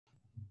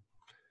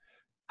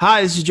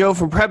Hi, this is Joe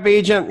from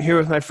PrepAgent, here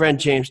with my friend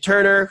James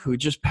Turner, who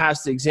just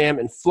passed the exam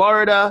in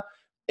Florida,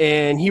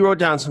 and he wrote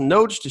down some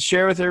notes to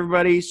share with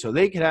everybody so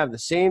they could have the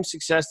same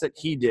success that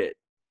he did.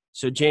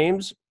 So,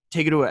 James,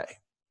 take it away.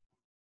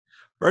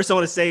 First, I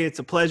want to say it's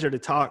a pleasure to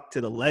talk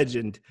to the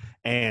legend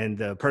and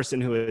the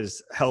person who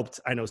has helped,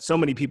 I know, so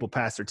many people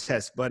pass their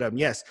tests. But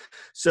yes,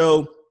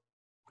 so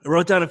I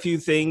wrote down a few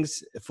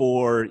things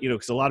for,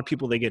 because a lot of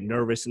people, they get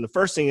nervous. And the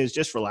first thing is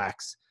just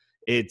relax.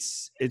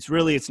 It's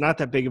not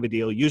that big of a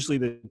deal. Usually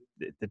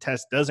the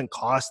test doesn't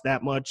cost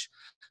that much.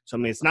 So, I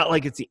mean, it's not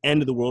like it's the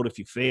end of the world if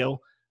you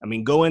fail. I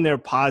mean, go in there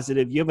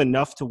positive. You have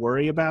enough to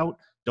worry about.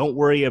 Don't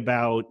worry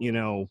about,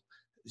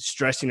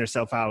 stressing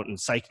yourself out and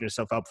psyching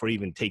yourself out before you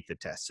even take the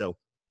test. So,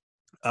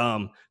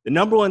 the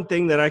number one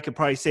thing that I could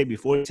probably say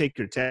before you take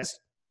your test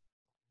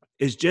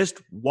is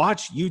just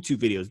watch YouTube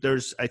videos.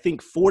 There's, I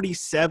think,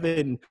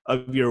 47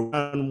 of your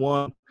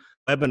one-on-one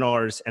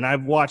webinars, and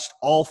I've watched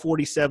all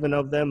 47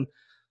 of them,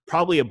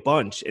 probably a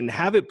bunch, and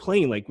have it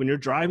playing. Like when you're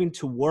driving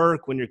to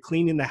work, when you're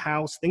cleaning the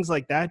house, things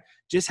like that,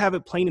 just have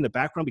it playing in the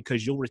background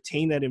because you'll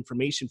retain that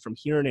information from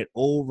hearing it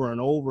over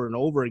and over and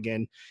over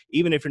again,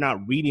 even if you're not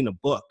reading a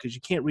book, because you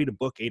can't read a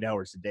book 8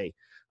 hours a day.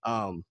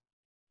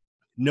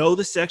 Know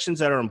the sections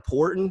that are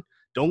important.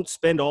 Don't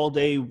spend all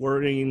day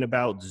worrying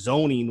about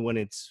zoning when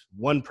it's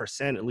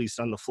 1%, at least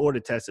on the Florida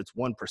test, it's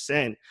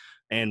 1%,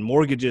 and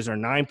mortgages are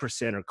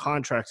 9%, or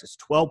contracts is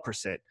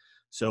 12%.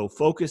 So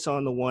focus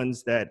on the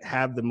ones that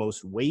have the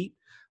most weight.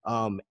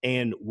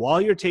 And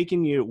while you're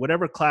taking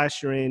whatever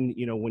class you're in,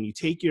 when you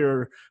take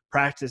your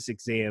practice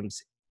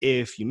exams,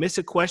 if you miss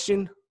a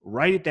question,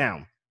 write it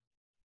down.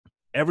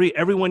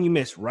 Everyone you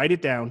miss, write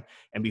it down.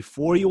 And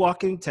before you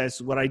walk in the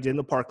test, what I did in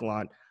the parking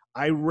lot,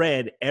 I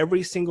read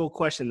every single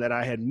question that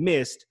I had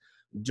missed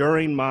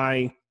during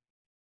my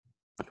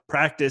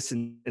practice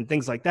and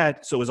things like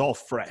that. So it was all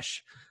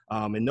fresh.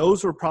 And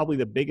those were probably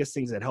the biggest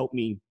things that helped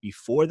me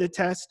before the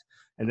test.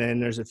 And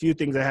then there's a few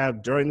things I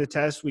have during the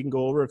test we can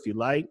go over if you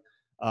like.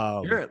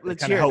 Sure,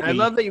 let's hear it. I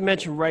love that you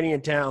mentioned writing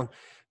it down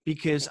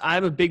because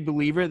I'm a big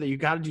believer that you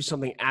got to do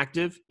something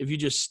active. If you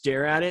just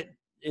stare at it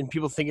and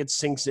people think it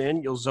sinks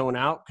in, you'll zone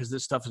out because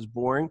this stuff is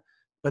boring.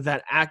 But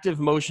that active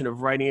motion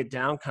of writing it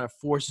down kind of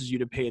forces you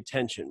to pay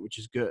attention, which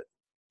is good.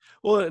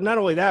 Well, not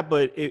only that,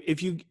 but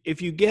if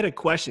you get a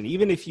question,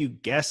 even if you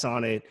guess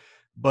on it,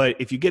 but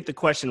if you get the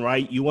question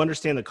right, you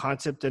understand the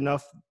concept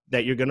enough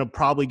that you're going to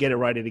probably get it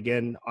right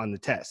again on the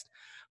test.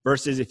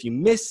 Versus if you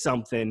miss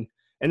something,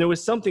 and there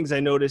was some things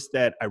I noticed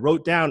that I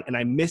wrote down and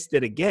I missed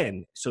it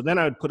again. So then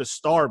I would put a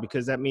star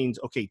because that means,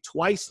 okay,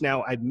 twice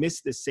now I've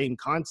missed the same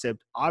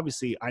concept.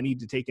 Obviously, I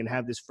need to take and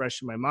have this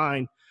fresh in my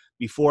mind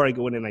before I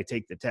go in and I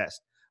take the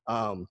test.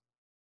 And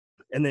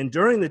then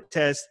during the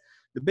test,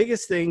 the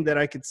biggest thing that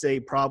I could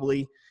say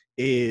probably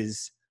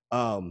is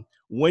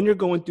when you're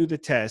going through the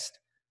test,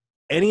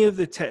 any of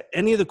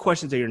the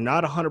questions that you're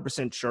not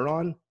 100% sure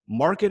on,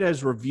 mark it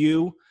as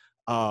review,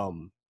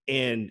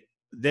 and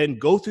then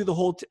go through the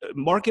whole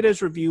mark it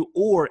as review,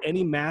 or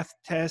any math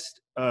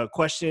test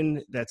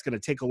question that's going to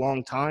take a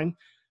long time,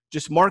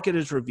 just mark it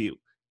as review.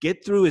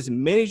 Get through as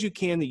many as you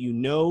can that you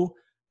know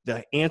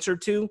the answer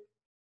to,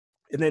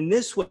 and then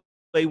this way,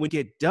 when you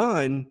get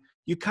done,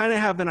 you kind of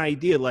have an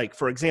idea. Like,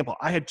 for example,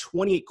 I had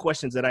 28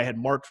 questions that I had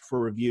marked for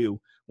review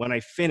when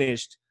I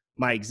finished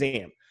my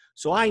exam.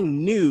 So I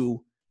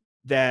knew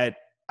that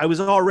I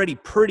was already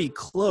pretty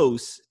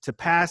close to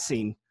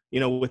passing,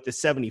 with the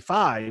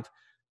 75,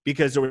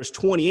 because there was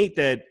 28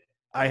 that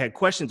I had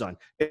questions on.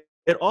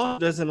 It also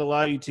doesn't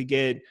allow you to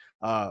get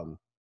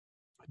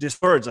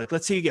discouraged. Like,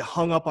 let's say you get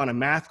hung up on a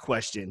math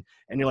question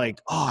and you're like,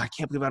 oh, I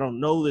can't believe I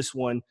don't know this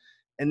one.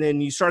 And then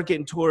you start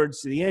getting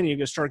towards the end, you're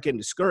going to start getting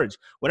discouraged.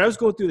 When I was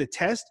going through the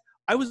test,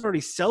 I was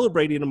already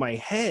celebrating in my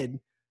head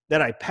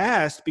that I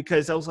passed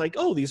because I was like,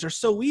 oh, these are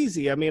so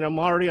easy. I mean, I'm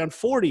already on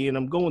 40 and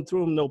I'm going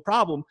through them no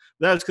problem.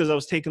 That was because I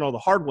was taking all the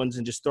hard ones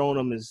and just throwing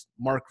them as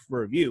mark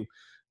for review.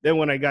 Then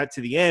when I got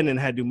to the end and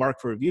had to mark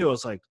for review, I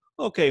was like,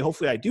 okay,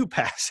 hopefully I do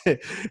pass.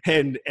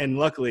 and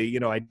luckily,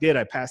 I did.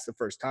 I passed the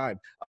first time.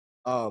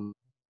 The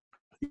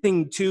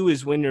thing too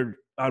is when you're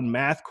on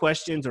math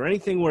questions or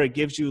anything where it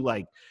gives you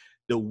like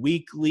the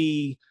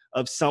weekly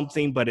of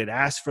something, but it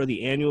asks for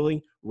the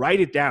annually, write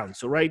it down.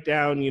 So write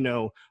down,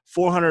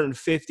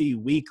 450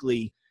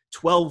 weekly,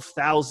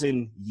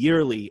 12,000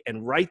 yearly,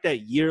 and write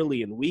that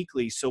yearly and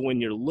weekly. So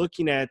when you're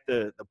looking at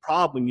the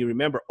problem, you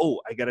remember, oh,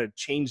 I got to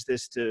change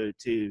this to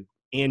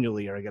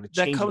annually, or I got to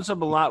change. That comes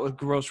up a lot with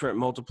gross rent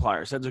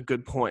multipliers. That's a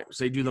good point.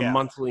 So they do the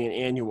monthly and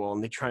annual,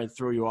 and they try and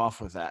throw you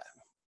off with that.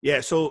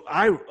 Yeah. So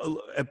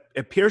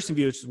at Pearson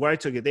VUE, which is where I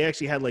took it, they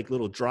actually had like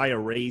little dry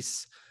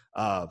erase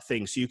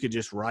things, so you could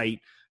just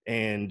write,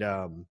 and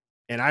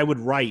I would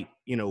write,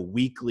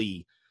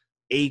 weekly,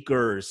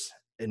 acres,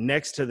 and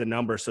next to the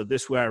number. So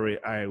this way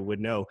I would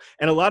know.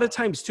 And a lot of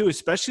times too,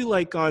 especially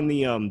like on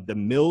the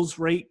mills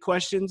rate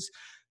questions,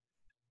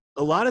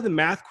 a lot of the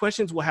math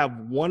questions will have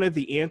one of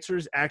the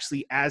answers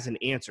actually as an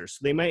answer. So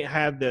they might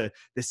have the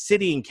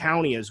city and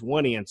county as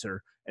one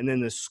answer, and then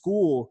the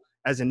school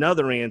as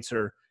another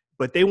answer.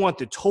 but they want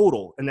the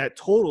total, and that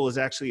total is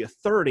actually a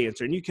third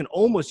answer. And you can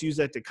almost use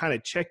that to kind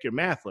of check your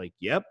math. Like,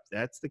 yep,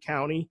 that's the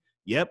county.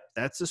 Yep,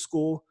 that's the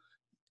school.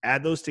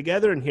 Add those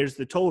together, and here's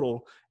the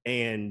total,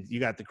 and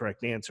you got the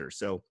correct answer.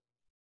 So,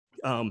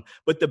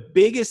 but the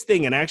biggest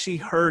thing, and I actually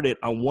heard it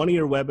on one of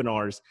your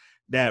webinars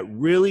that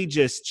really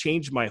just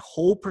changed my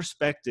whole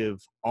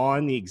perspective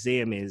on the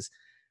exam, is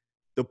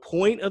the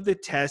point of the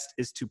test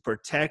is to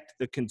protect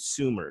the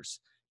consumers.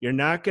 You're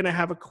not going to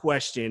have a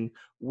question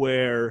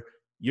where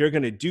you're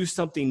going to do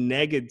something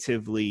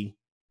negatively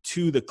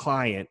to the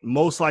client.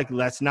 Most likely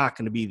that's not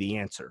going to be the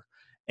answer.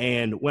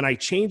 And when I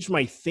changed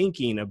my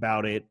thinking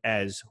about it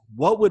as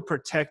what would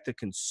protect the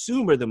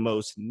consumer the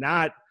most,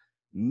 not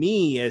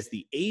me as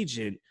the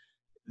agent,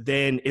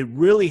 then it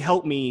really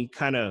helped me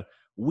kind of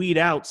weed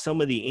out some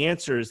of the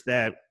answers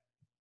that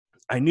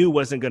I knew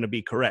wasn't going to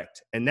be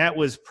correct. And that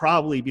was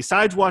probably,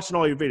 besides watching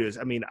all your videos,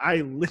 I mean,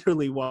 I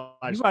literally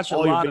watched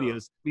all your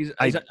videos.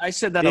 I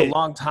said that a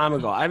long time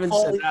ago. I haven't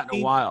said that in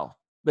a while,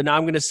 but now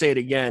I'm going to say it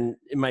again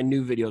in my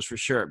new videos for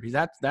sure, because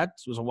that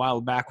was a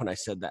while back when I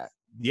said that.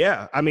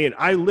 Yeah. I mean,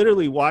 I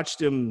literally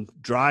watched him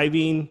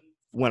driving.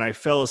 When I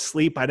fell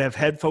asleep, I'd have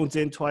headphones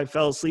in till I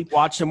fell asleep.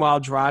 Watch him while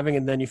driving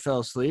and then you fell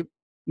asleep?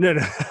 No.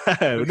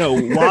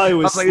 While I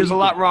was like, there's a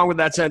lot wrong with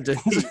that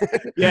sentence.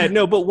 Yeah,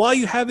 no, but while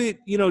you have it,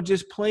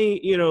 just playing,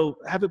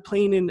 have it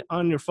playing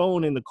on your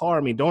phone in the car.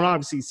 I mean, don't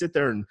obviously sit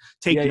there and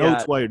take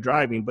notes while you're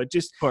driving, but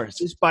just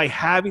by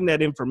having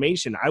that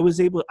information, I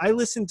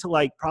listened to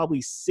like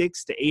probably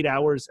 6 to 8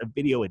 hours of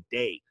video a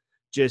day,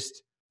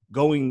 just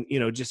going,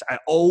 I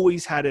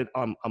always had it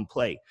on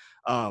play.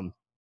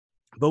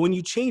 But when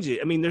you change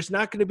it, I mean, there's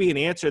not going to be an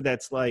answer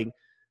that's like,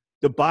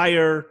 the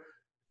buyer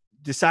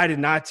decided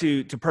not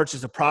to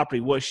purchase a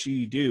property. What should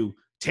you do?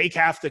 Take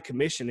half the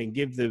commission and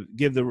give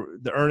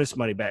the earnest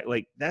money back.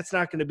 Like, that's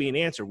not going to be an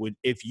answer.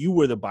 If you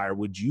were the buyer,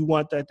 would you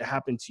want that to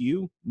happen to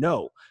you?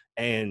 No.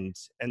 And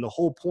the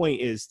whole point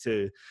is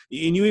and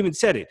you even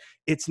said it,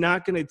 they're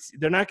not going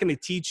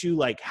to teach you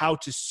like how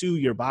to sue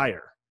your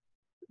buyer.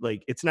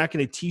 Like, it's not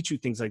going to teach you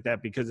things like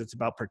that, because it's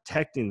about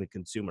protecting the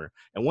consumer.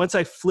 And once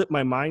I flipped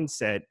my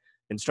mindset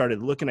and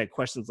started looking at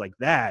questions like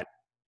that,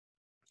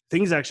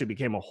 things actually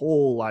became a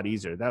whole lot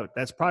easier.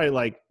 That's probably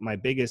like my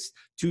biggest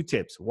 2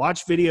 tips: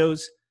 watch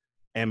videos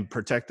and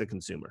protect the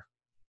consumer.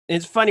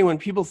 It's funny when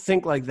people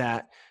think like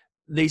that,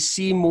 they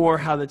see more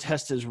how the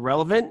test is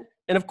relevant.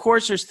 And of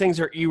course, there's things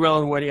that are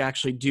irrelevant what you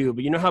actually do.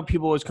 But you know how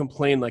people always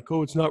complain like,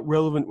 oh, it's not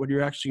relevant what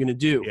you're actually going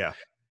to do. Yeah.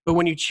 But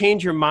when you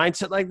change your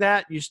mindset like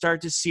that, you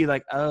start to see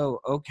like, oh,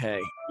 okay,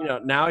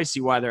 now I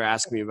see why they're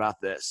asking me about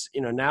this.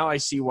 Now I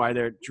see why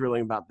they're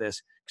drilling about this,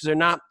 because they're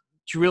not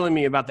drilling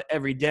me about the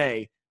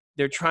everyday.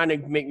 They're trying to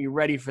make me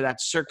ready for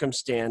that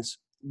circumstance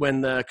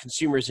when the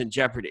consumer is in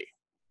jeopardy,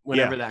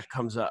 whenever that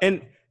comes up.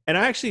 And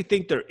I actually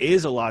think there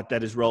is a lot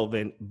that is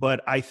relevant,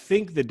 but I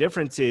think the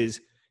difference is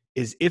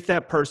if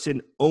that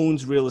person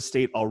owns real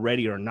estate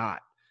already or not.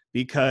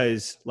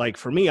 Because like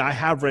for me, I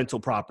have rental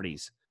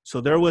properties. So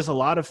there was a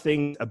lot of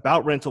things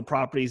about rental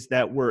properties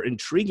that were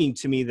intriguing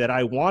to me that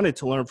I wanted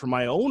to learn from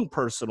my own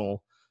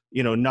personal,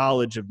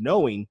 knowledge of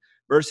knowing,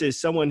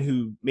 versus someone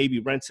who maybe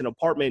rents an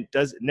apartment,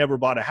 never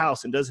bought a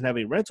house and doesn't have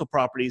any rental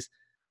properties.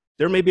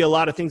 There may be a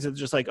lot of things that are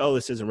just like, oh,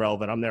 this isn't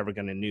relevant. I'm never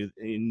going to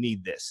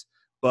need this.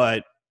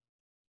 But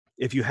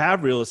if you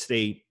have real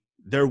estate,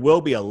 there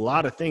will be a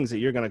lot of things that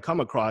you're going to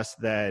come across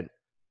that,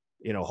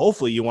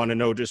 hopefully you want to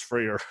know just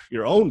for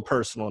your own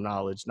personal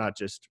knowledge, not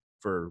just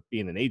for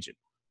being an agent.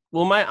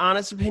 Well, my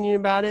honest opinion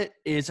about it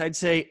is I'd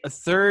say a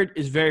third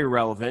is very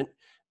relevant,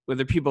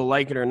 whether people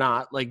like it or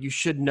not. Like, you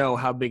should know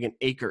how big an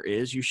acre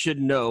is. You should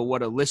know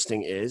what a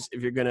listing is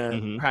if you're going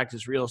to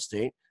practice real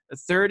estate. A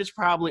third is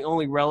probably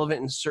only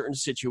relevant in certain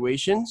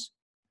situations.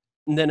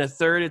 And then a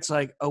third, it's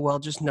like, oh, well,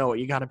 just know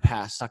it. You got to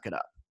pass. Suck it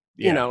up.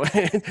 Yeah.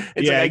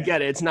 It's like, I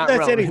get it. It's not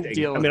relevant.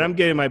 I mean, I'm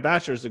getting my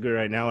bachelor's degree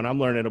right now, and I'm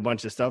learning a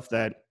bunch of stuff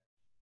that,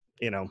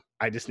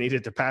 I just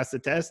needed to pass the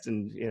test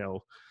and,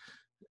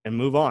 and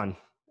move on.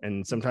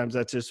 And sometimes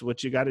that's just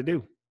what you got to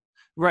do.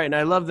 Right. And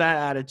I love that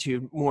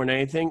attitude more than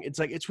anything. It's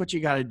like, it's what you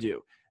got to do.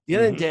 At the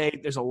end of the day,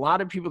 there's a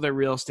lot of people that are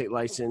real estate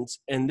license,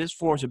 and this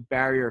forms a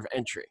barrier of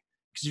entry.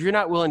 Because if you're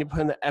not willing to put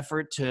in the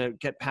effort to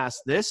get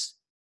past this,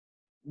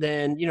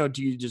 then,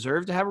 do you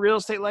deserve to have a real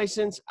estate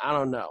license? I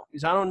don't know.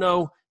 Because I don't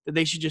know that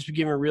they should just be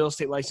giving a real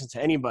estate license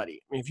to anybody.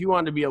 I mean, if you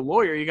want to be a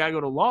lawyer, you got to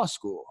go to law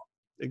school.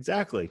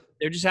 Exactly.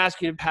 They're just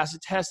asking you to pass a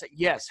test that,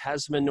 yes,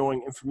 has some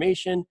annoying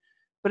information,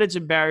 but it's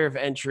a barrier of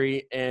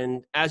entry.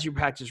 And as you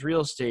practice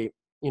real estate,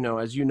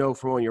 as you know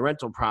from owning your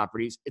rental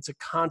properties, it's a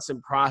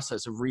constant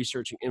process of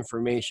researching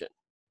information.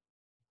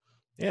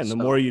 Yeah, and the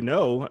more you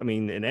know, I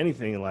mean, in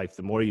anything in life,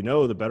 the more you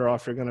know, the better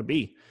off you're going to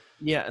be.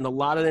 Yeah, and a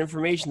lot of the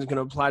information is going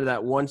to apply to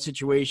that one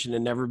situation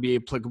and never be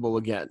applicable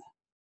again.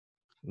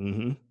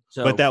 Mm-hmm.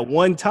 But that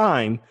one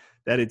time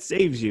that it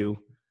saves you,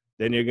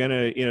 then you're going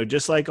to,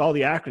 just like all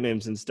the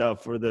acronyms and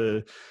stuff for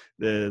the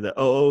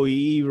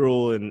OOE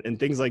rule and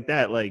things like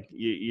that, like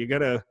you're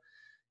going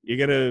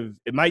to,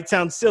 it might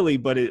sound silly,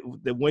 but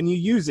when you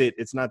use it,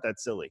 it's not that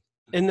silly.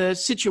 And the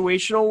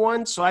situational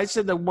ones, so I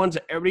said the ones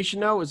that everybody should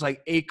know is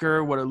like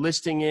acre, what a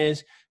listing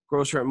is,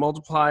 gross rent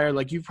multiplier.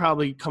 Like you've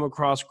probably come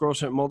across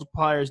gross rent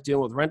multipliers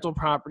dealing with rental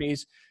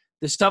properties.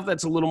 The stuff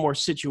that's a little more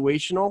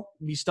situational,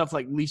 be stuff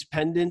like lease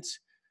pendants,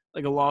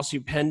 like a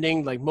lawsuit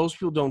pending. Like most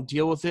people don't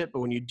deal with it, but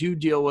when you do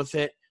deal with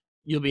it,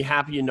 you'll be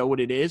happy you know what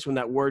it is when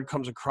that word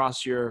comes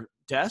across your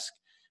desk.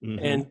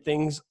 Mm-hmm. And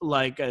things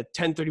like a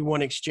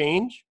 1031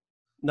 exchange,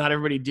 not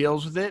everybody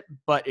deals with it,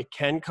 but it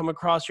can come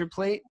across your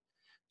plate.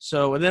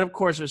 So, and then of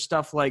course there's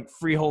stuff like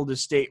freehold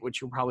estate,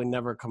 which you'll probably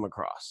never come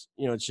across.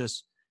 You know, it's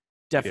just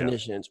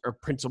definitions or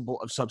principle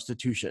of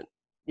substitution,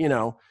 you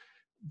know,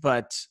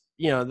 but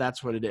you know,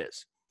 that's what it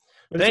is.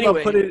 But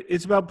anyway,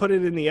 it's about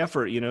putting in the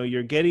effort. You know,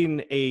 you're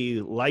getting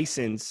a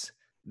license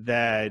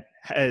that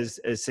has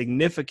a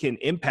significant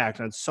impact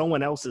on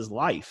someone else's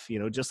life, you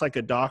know, just like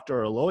a doctor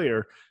or a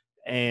lawyer.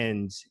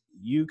 And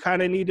you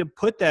kind of need to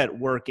put that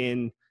work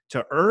in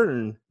to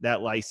earn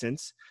that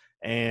license.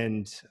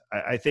 And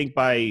I think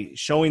by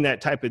showing that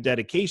type of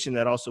dedication,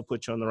 that also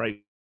puts you on the right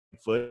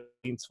foot.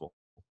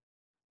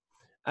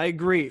 I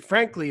agree.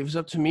 Frankly, if it was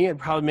up to me, I'd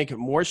probably make it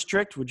more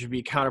strict, which would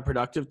be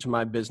counterproductive to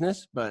my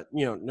business. But,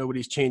 you know,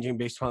 nobody's changing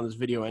based upon this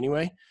video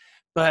anyway.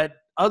 But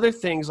other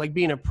things like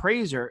being an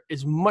appraiser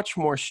is much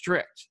more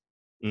strict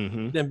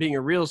than being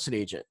a real estate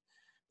agent.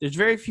 There's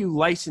very few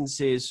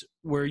licenses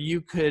where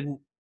you could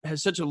have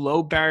such a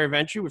low barrier of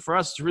entry. But for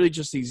us, it's really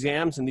just the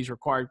exams and these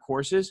required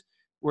courses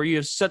where you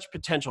have such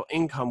potential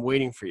income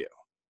waiting for you.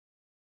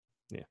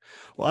 Yeah.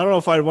 Well, I don't know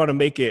if I'd want to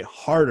make it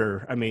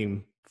harder. I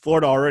mean,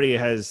 Florida already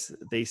has,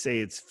 they say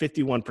it's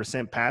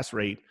 51% pass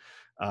rate.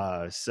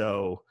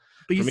 So,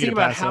 but you think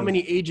about how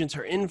many agents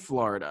are in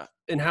Florida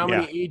and how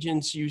many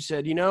agents you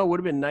said, you know, it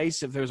would have been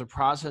nice if there was a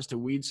process to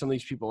weed some of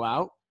these people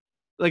out.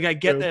 Like I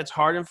get that it's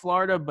hard in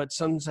Florida, but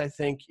sometimes I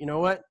think, you know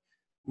what,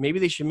 maybe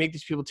they should make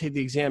these people take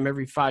the exam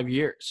every 5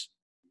 years,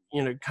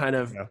 you know, kind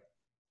of,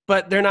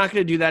 but they're not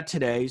going to do that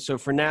today. So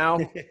for now,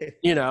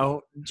 you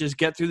know, just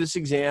get through this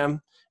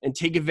exam and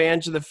take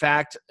advantage of the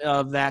fact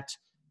of that.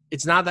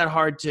 It's not that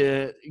hard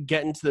to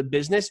get into the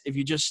business if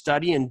you just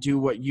study and do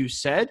what you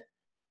said,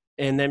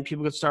 and then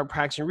people could start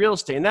practicing real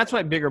estate. And that's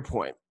my bigger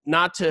point,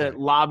 not to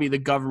lobby the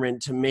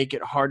government to make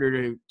it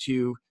harder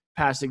to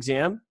pass the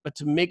exam, but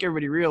to make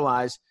everybody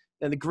realize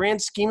that in the grand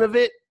scheme of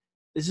it,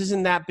 this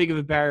isn't that big of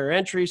a barrier to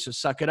entry. So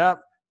suck it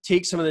up,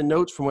 take some of the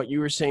notes from what you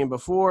were saying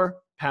before,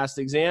 pass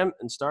the exam,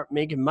 and start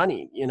making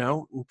money, you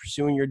know, and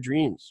pursuing your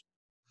dreams.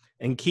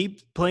 And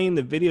keep playing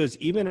the videos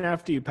even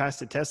after you pass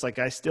the test. Like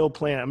I still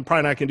plan, I'm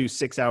probably not going to do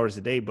 6 hours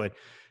a day, but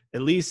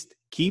at least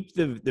keep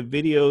the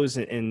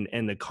videos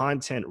and the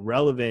content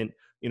relevant,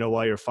 you know,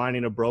 while you're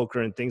finding a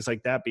broker and things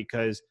like that,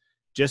 because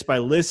just by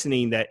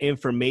listening, that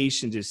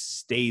information just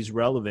stays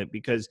relevant.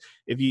 Because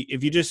if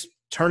you just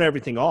turn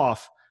everything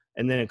off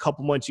and then a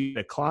couple months you get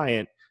a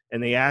client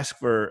and they ask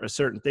for a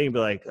certain thing, be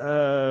like,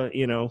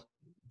 you know,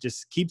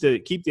 just keep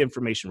the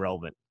information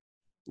relevant.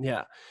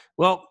 Yeah.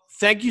 Well,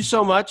 thank you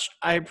so much.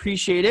 I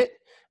appreciate it.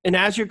 And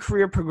as your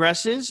career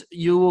progresses,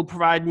 you will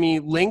provide me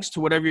links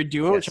to whatever you're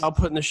doing, which I'll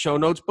put in the show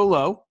notes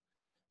below.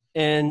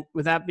 And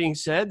with that being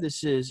said,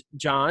 this is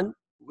James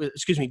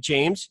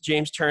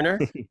Turner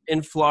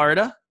in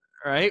Florida,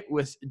 all right,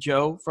 with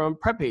Joe from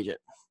PrepAgent.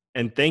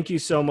 And thank you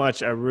so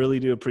much. I really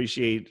do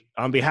appreciate,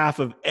 on behalf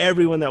of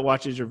everyone that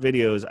watches your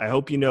videos, I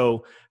hope you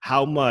know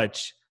how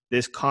much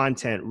this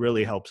content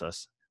really helps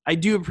us. I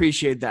do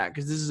appreciate that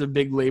because this is a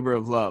big labor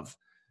of love.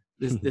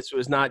 This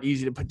was not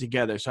easy to put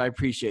together, so I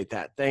appreciate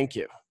that. Thank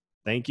you.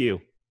 Thank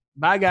you.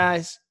 Bye,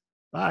 guys.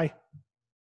 Bye.